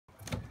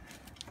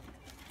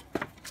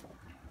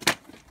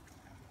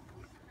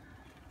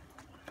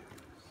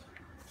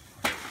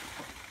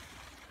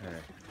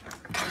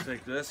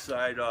Take this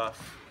side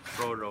off,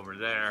 throw it over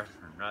there,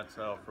 and that's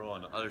how I'll throw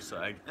on the other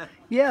side.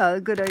 Yeah,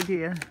 good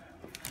idea.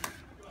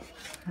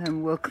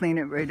 And we'll clean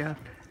it right up.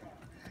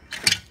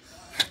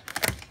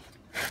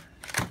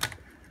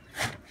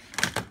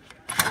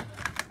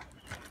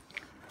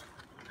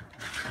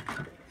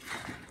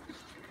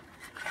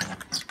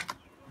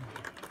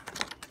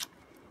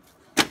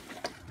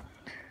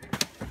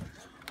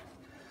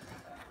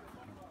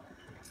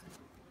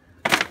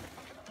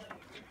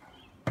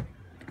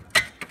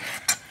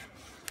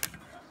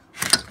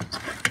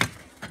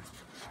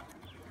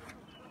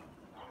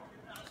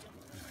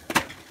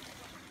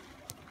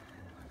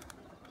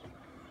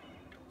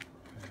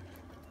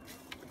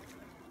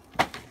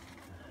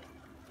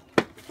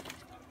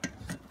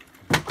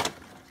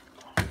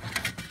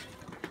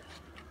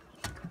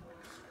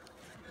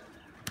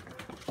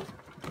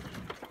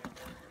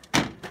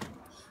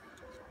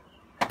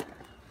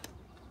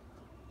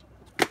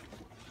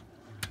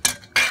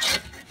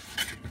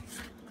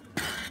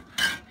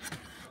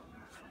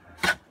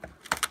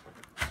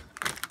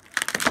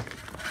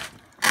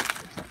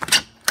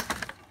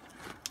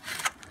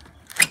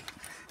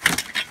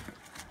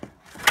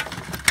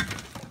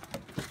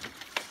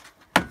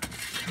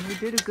 We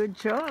did a good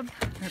job.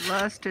 It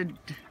lasted,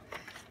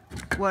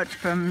 what,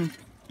 from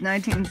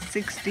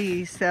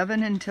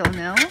 1967 until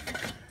now?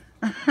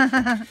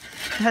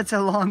 That's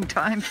a long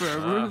time for a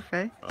roof,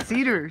 eh?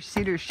 Cedar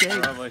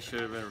shade. Probably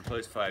should have been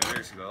replaced 5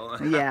 years ago.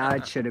 Yeah,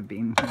 it should have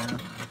been. Yeah.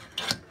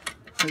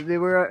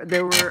 There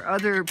were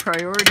other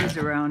priorities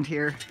around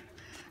here.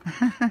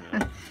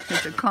 Yeah.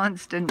 It's a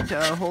constant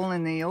hole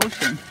in the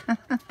ocean.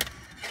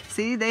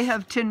 See, they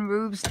have tin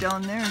roofs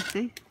down there,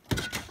 see?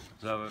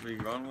 Is that what we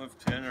run with,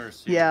 tin or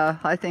cedar? Yeah,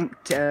 I think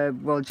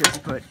we'll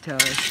just put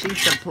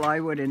sheets of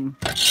plywood and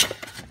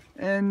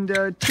tin.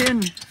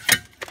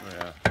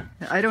 Yeah.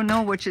 I don't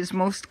know which is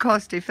most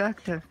cost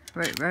effective,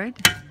 right?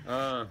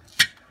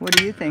 What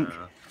do you think?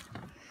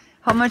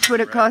 How much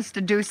would it cost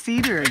to do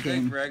cedar again?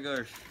 I think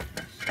regular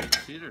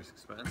cedar's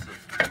expensive.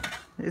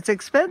 It's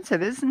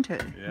expensive, isn't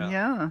it?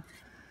 Yeah.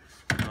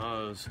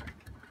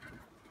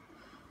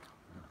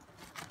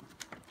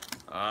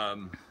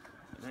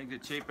 I think the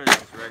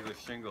cheapest is regular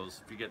shingles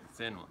if you get the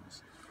thin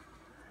ones.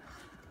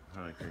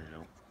 I think they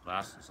don't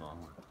last as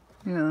long.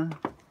 Yeah.